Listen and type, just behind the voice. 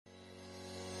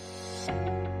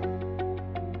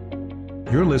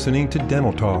You're listening to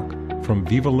Dental Talk from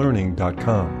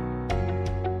VivaLearning.com.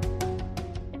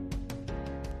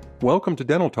 Welcome to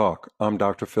Dental Talk. I'm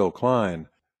Dr. Phil Klein.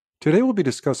 Today we'll be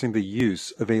discussing the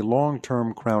use of a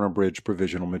long-term crown and bridge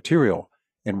provisional material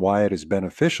and why it is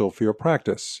beneficial for your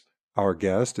practice. Our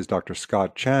guest is Dr.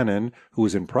 Scott Channon, who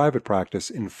is in private practice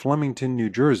in Flemington, New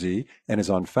Jersey, and is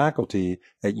on faculty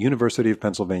at University of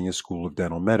Pennsylvania School of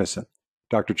Dental Medicine.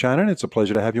 Dr. Channon, it's a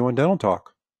pleasure to have you on Dental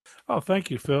Talk. Oh,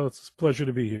 thank you, Phil. It's a pleasure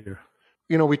to be here.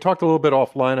 You know, we talked a little bit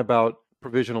offline about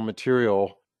provisional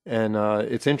material, and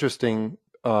it's interesting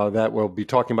that we'll be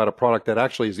talking about a product that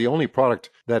actually is the only product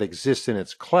that exists in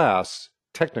its class,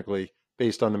 technically,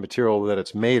 based on the material that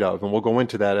it's made of. And we'll go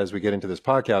into that as we get into this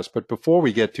podcast. But before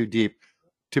we get too deep,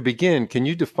 to begin, can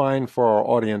you define for our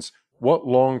audience what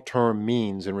long-term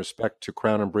means in respect to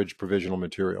crown and bridge provisional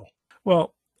material?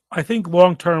 Well, I think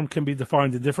long-term can be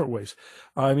defined in different ways.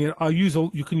 I mean,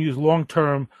 you can use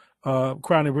long-term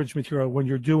crown and bridge material when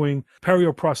you're doing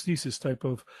perioprosthesis type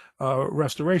of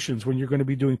restorations, when you're going to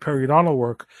be doing periodontal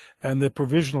work, and the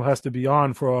provisional has to be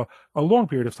on for a long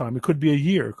period of time. It could be a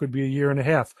year, it could be a year and a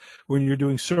half, when you're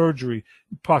doing surgery,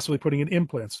 possibly putting in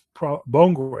implants,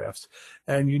 bone grafts,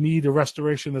 and you need a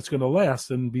restoration that's going to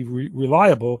last and be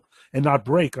reliable and not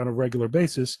break on a regular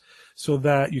basis, so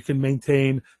that you can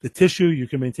maintain the tissue, you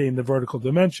can maintain the vertical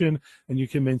dimension, and you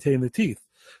can maintain the teeth.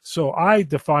 So I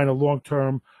define a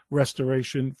long-term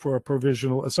restoration for a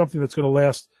provisional as something that's going to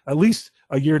last at least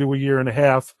a year to a year and a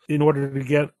half in order to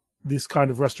get this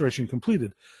kind of restoration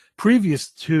completed. Previous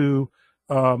to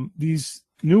these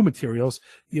new materials,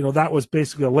 that was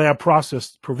basically a lab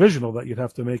processed provisional that you'd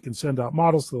have to make and send out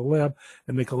models to the lab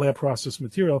and make a lab processed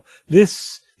material.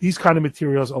 These kind of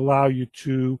materials allow you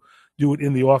to do it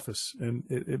in the office, and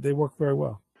they work very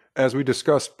well. As we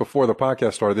discussed before the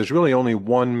podcast started, there's really only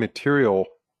one material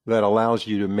that allows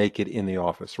you to make it in the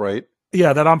office, right?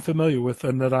 Yeah, that I'm familiar with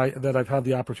and that I've had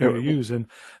the opportunity to use, and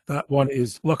that one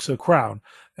is Luxa Crown.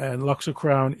 And Luxa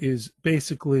Crown is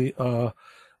basically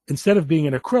instead of being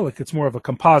an acrylic, it's more of a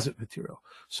composite material.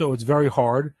 So it's very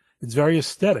hard, it's very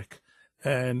aesthetic.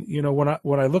 And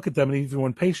when I look at them, and even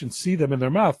when patients see them in their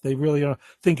mouth, they really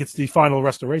think it's the final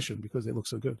restoration because they look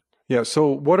so good. Yeah. So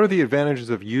what are the advantages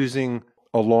of using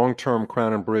a long-term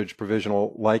crown and bridge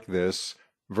provisional like this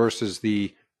versus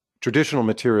the traditional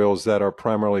materials that are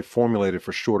primarily formulated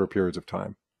for shorter periods of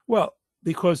time? Well,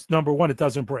 because number one, it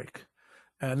doesn't break.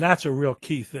 And that's a real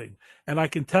key thing. And I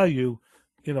can tell you,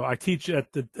 I teach at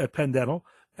Penn Dental,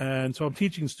 and so I'm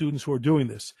teaching students who are doing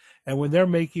this. And when they're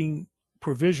making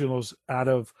provisionals out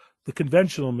of the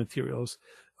conventional materials,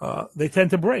 they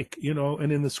tend to break,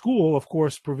 and in the school, of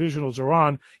course, provisionals are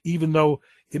on, even though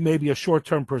it may be a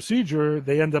short-term procedure,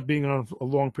 they end up being on a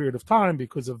long period of time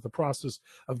because of the process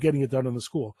of getting it done in the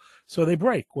school. So they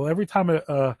break. Well, every time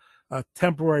a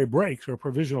temporary breaks or a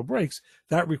provisional breaks,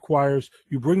 that requires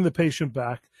you bring the patient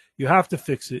back, you have to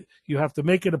fix it, you have to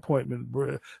make an appointment,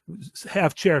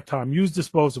 have chair time, use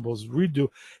disposables, redo,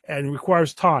 and it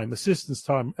requires time, assistance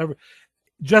time,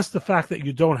 just the fact that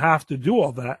you don't have to do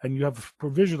all that and you have a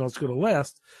provisional that's going to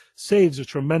last saves a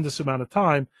tremendous amount of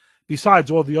time, besides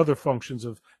all the other functions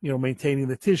of, maintaining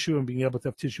the tissue and being able to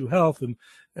have tissue health and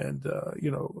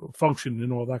function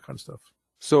and all that kind of stuff.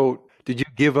 So did you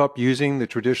give up using the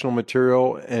traditional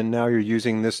material and now you're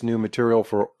using this new material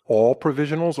for all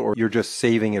provisionals, or you're just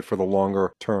saving it for the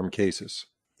longer term cases?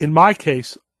 In my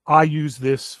case, I use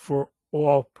this for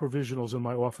all provisionals in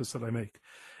my office that I make.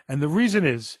 And the reason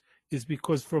is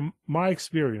because from my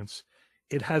experience,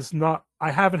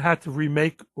 I haven't had to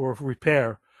remake or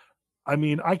repair. I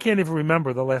mean, I can't even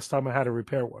remember the last time I had to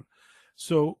repair one.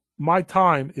 So my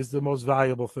time is the most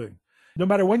valuable thing. No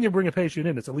matter when you bring a patient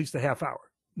in, it's at least a half hour,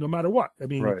 no matter what. I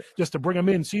mean, right. Just to bring them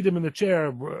in, see them in the chair,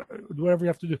 whatever you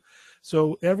have to do.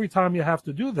 So every time you have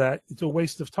to do that, it's a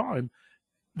waste of time.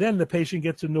 Then the patient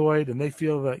gets annoyed and they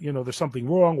feel that, there's something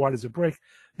wrong. Why does it break?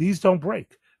 These don't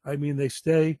break. I mean, they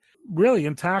stay really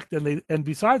intact, and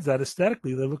besides that,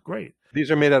 aesthetically, they look great.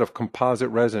 These are made out of composite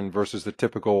resin versus the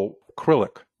typical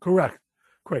acrylic. Correct.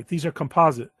 These are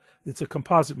composite. It's a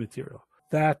composite material.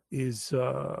 That is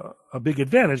a big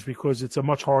advantage because it's a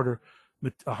much harder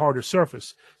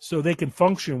surface. So they can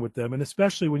function with them, and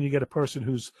especially when you get a person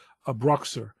who's a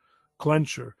bruxer,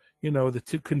 clencher,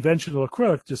 the conventional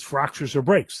acrylic just fractures or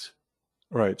breaks.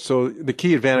 Right. So the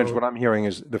key advantage, what I'm hearing,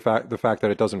 is the fact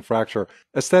that it doesn't fracture.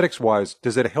 Aesthetics wise,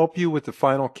 does it help you with the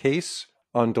final case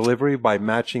on delivery by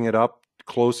matching it up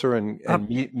closer and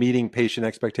meeting patient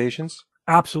expectations?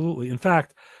 Absolutely. In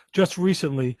fact, just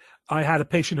recently, I had a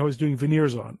patient who was doing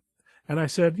veneers on, and I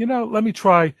said, let me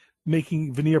try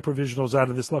making veneer provisionals out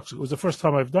of this Luxa. It was the first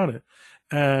time I've done it,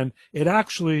 and it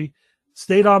actually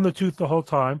stayed on the tooth the whole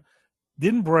time,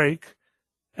 didn't break,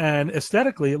 and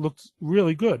aesthetically it looked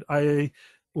really good. I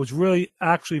was really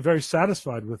actually very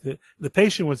satisfied with it. The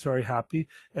patient was very happy,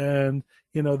 and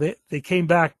they came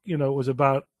back. It was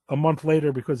about a month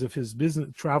later because of his business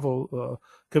travel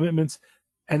commitments,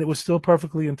 and it was still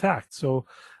perfectly intact. So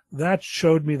that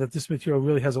showed me that this material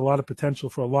really has a lot of potential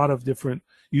for a lot of different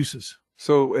uses.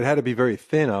 So it had to be very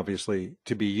thin, obviously,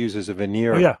 to be used as a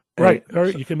veneer. Oh yeah, right.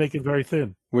 You can make it very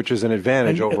thin, which is an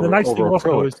advantage and the nice over thing also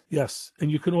acrylic. is, yes, and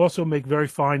you can also make very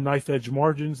fine knife edge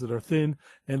margins that are thin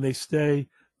and they stay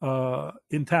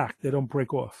intact. They don't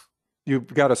break off.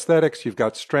 You've got aesthetics, you've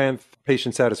got strength,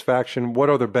 patient satisfaction. What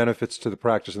other benefits to the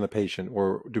practice and the patient,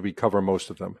 or do we cover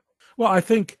most of them? Well, I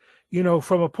think,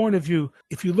 from a point of view,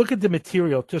 if you look at the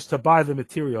material, just to buy the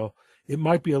material, it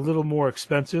might be a little more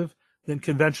expensive than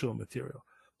conventional material.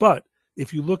 But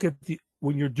if you look at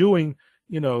when you're doing,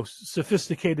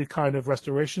 sophisticated kind of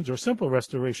restorations or simple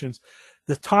restorations,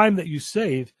 the time that you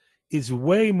save is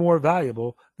way more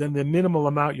valuable than the minimal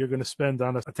amount you're going to spend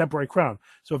on a temporary crown.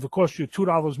 So if it costs you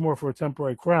 $2 more for a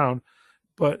temporary crown,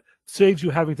 but saves you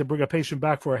having to bring a patient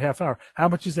back for a half hour, how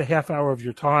much is a half hour of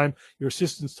your time, your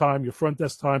assistant's time, your front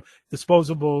desk time,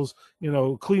 disposables,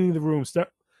 cleaning the rooms?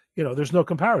 There's no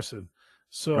comparison.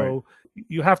 So right.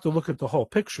 You have to look at the whole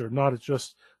picture, not at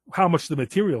just how much the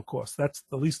material costs. That's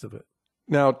the least of it.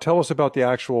 Now, tell us about the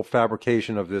actual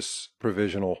fabrication of this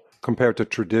provisional compared to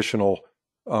traditional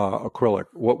acrylic.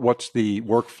 What's the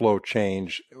workflow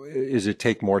change? Is it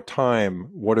take more time?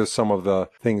 What are some of the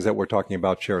things that we're talking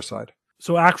about chairside?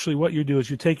 So actually what you do is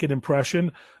you take an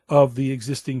impression of the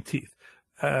existing teeth.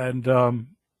 And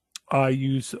I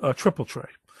use a triple tray.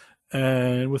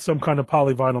 And with some kind of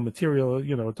polyvinyl material,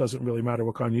 it doesn't really matter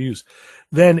what kind you use.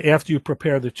 Then after you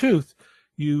prepare the tooth,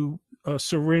 you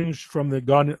syringe from the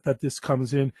gun that this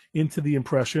comes into the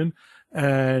impression,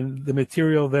 and the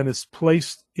material then is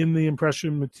placed in the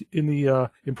impression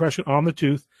on the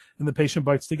tooth, and the patient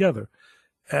bites together.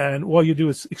 And all you do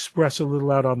is express a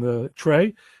little out on the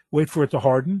tray, wait for it to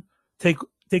harden, take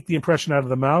the impression out of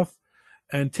the mouth,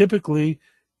 and typically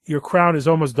your crown is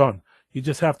almost done. You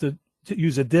just have to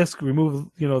use a disc, remove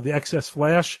the excess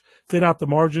flash, thin out the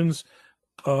margins.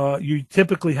 You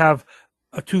typically have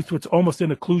a tooth that's almost in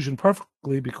occlusion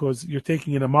perfectly because you're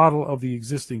taking in a model of the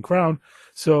existing crown.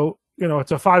 So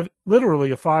it's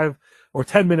literally a 5 or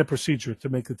 10 minute procedure to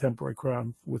make the temporary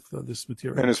crown with this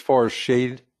material. And as far as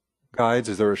shade guides,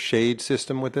 is there a shade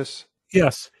system with this?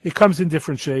 Yes, it comes in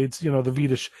different shades.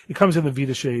 It comes in the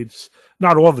Vita shades,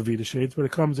 not all the Vita shades, but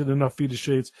it comes in enough Vita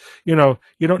shades. You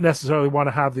don't necessarily want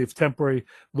to have the temporary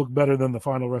look better than the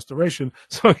final restoration,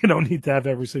 so you don't need to have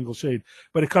every single shade.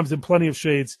 But it comes in plenty of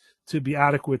shades to be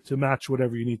adequate to match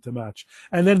whatever you need to match.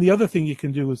 And then the other thing you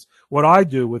can do is what I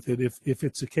do with it. If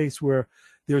it's a case where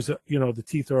there's the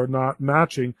teeth are not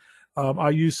matching,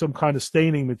 I use some kind of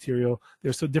staining material.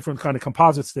 There's some different kind of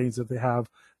composite stains that they have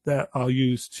that I'll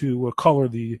use to color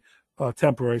the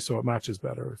temporary so it matches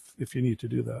better if you need to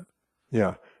do that.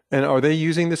 Yeah. And are they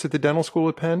using this at the dental school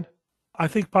at Penn? I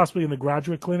think possibly in the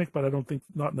graduate clinic, but I don't think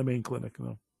not in the main clinic,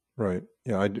 no. Right.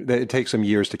 Yeah. It takes some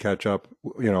years to catch up.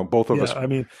 Both of us.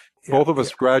 Both of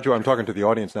us graduate. I'm talking to the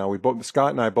audience now.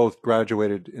 Scott and I both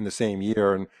graduated in the same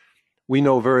year, and we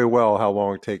know very well how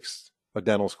long it takes a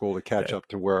dental school to catch up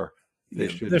to where they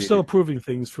should be. They're still approving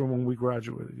things from when we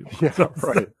graduated. Yeah,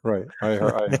 right. I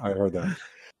heard that.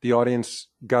 The audience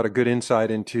got a good insight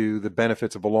into the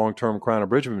benefits of a long-term crown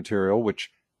abridgment material,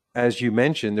 which, as you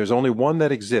mentioned, there's only one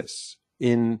that exists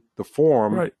in the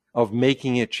form of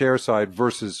making it chairside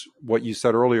versus what you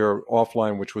said earlier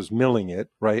offline, which was milling it,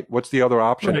 right? What's the other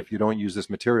option if you don't use this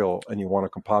material and you want a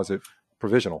composite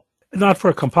provisional? Not for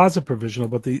a composite provisional,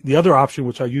 but the other option,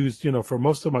 which I used, for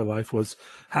most of my life, was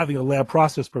having a lab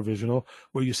process provisional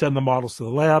where you send the models to the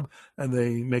lab and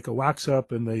they make a wax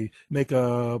up and they make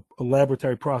a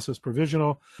laboratory process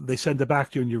provisional. They send it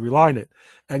back to you and you reline it.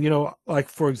 And, like,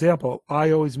 for example,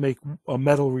 I always make a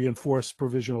metal reinforced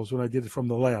provisionals when I did it from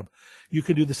the lab. You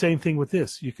can do the same thing with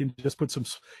this. You can just put some,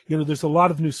 there's a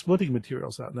lot of new splitting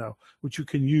materials out now, which you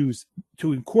can use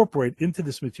to incorporate into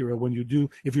this material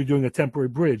if you're doing a temporary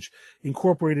bridge,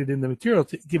 incorporate it in the material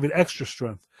to give it extra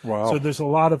strength. Wow. So there's a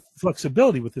lot of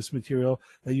flexibility with this material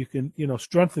that you can,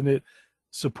 strengthen it,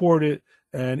 support it,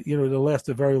 and, it'll last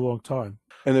a very long time.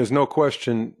 And there's no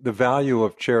question the value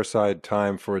of chairside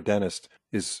time for a dentist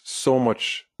is so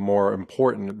much more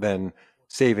important than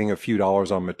saving a few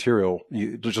dollars on material.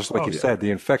 Just like you said,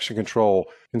 the infection control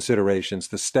considerations,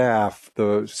 the staff,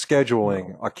 the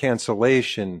scheduling, a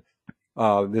cancellation,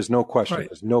 there's no question.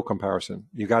 There's no comparison.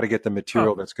 You got to get the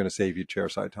material that's going to save you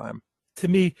chairside time. to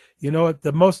me,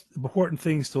 the most important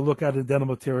things to look at in dental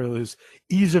material is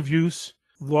ease of use,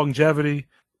 longevity,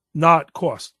 not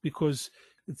cost, because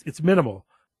it's minimal.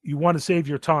 You want to save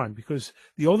your time, because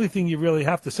the only thing you really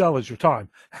have to sell is your time.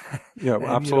 Yeah, and,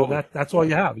 absolutely. That's all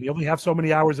you have. You only have so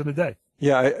many hours in a day.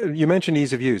 Yeah, you mentioned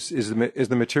ease of use. Is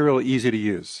the material easy to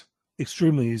use?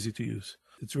 Extremely easy to use.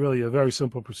 It's really a very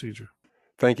simple procedure.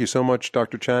 Thank you so much,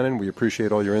 Dr. Channon. We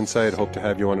appreciate all your insight. Hope to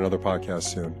have you on another podcast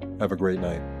soon. Have a great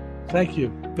night. Thank you.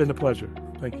 Been a pleasure.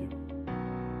 Thank you.